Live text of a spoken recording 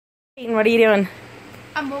Payton, what are you doing?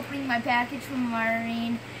 I'm opening my package from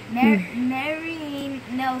Marriann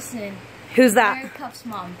Nelson. Who's that? Derek Cuff's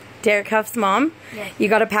mom. Derek Cuff's mom? Yes. You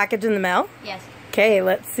got a package in the mail? Yes. Okay,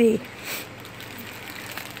 let's see.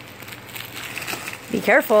 Be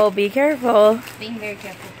careful, be careful. Being very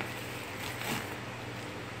careful.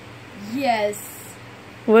 Yes.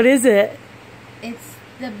 What is it? It's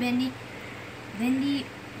the Bindi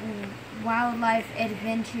wildlife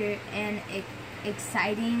adventure and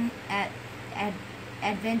exciting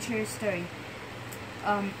adventure story.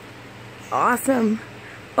 Awesome.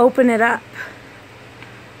 Open it up.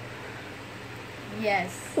 Yes.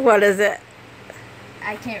 What is it?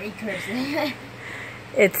 I can't read cursive.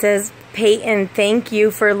 It says, Payton, thank you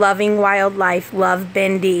for loving wildlife. Love,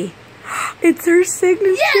 Bindi. It's her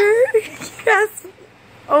signature. Yes! Yes.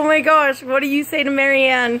 Oh my gosh. What do you say to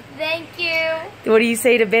Marriann? Thank you. What do you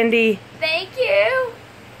say to Bindi? Thank you.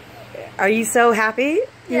 Are you so happy?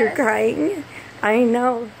 Yes. You're crying? I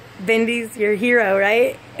know. Bindi's your hero,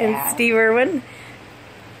 right? Yeah. And Steve Irwin?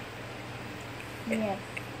 Yes.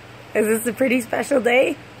 Is this a pretty special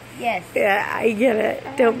day? Yes. Yeah, I get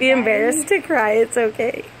it. Don't be embarrassed to cry. It's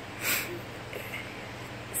okay.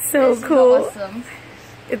 So This cool. is awesome.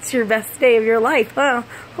 It's your best day of your life, huh?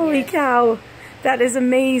 Holy Yes. cow. That is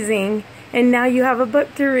amazing. And now you have a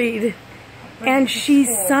book to read. And she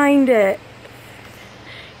signed it.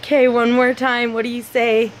 Okay, one more time. What do you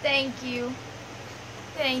say? Thank you.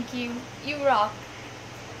 Thank you. You rock.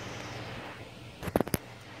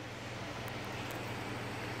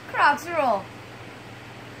 Crocs roll.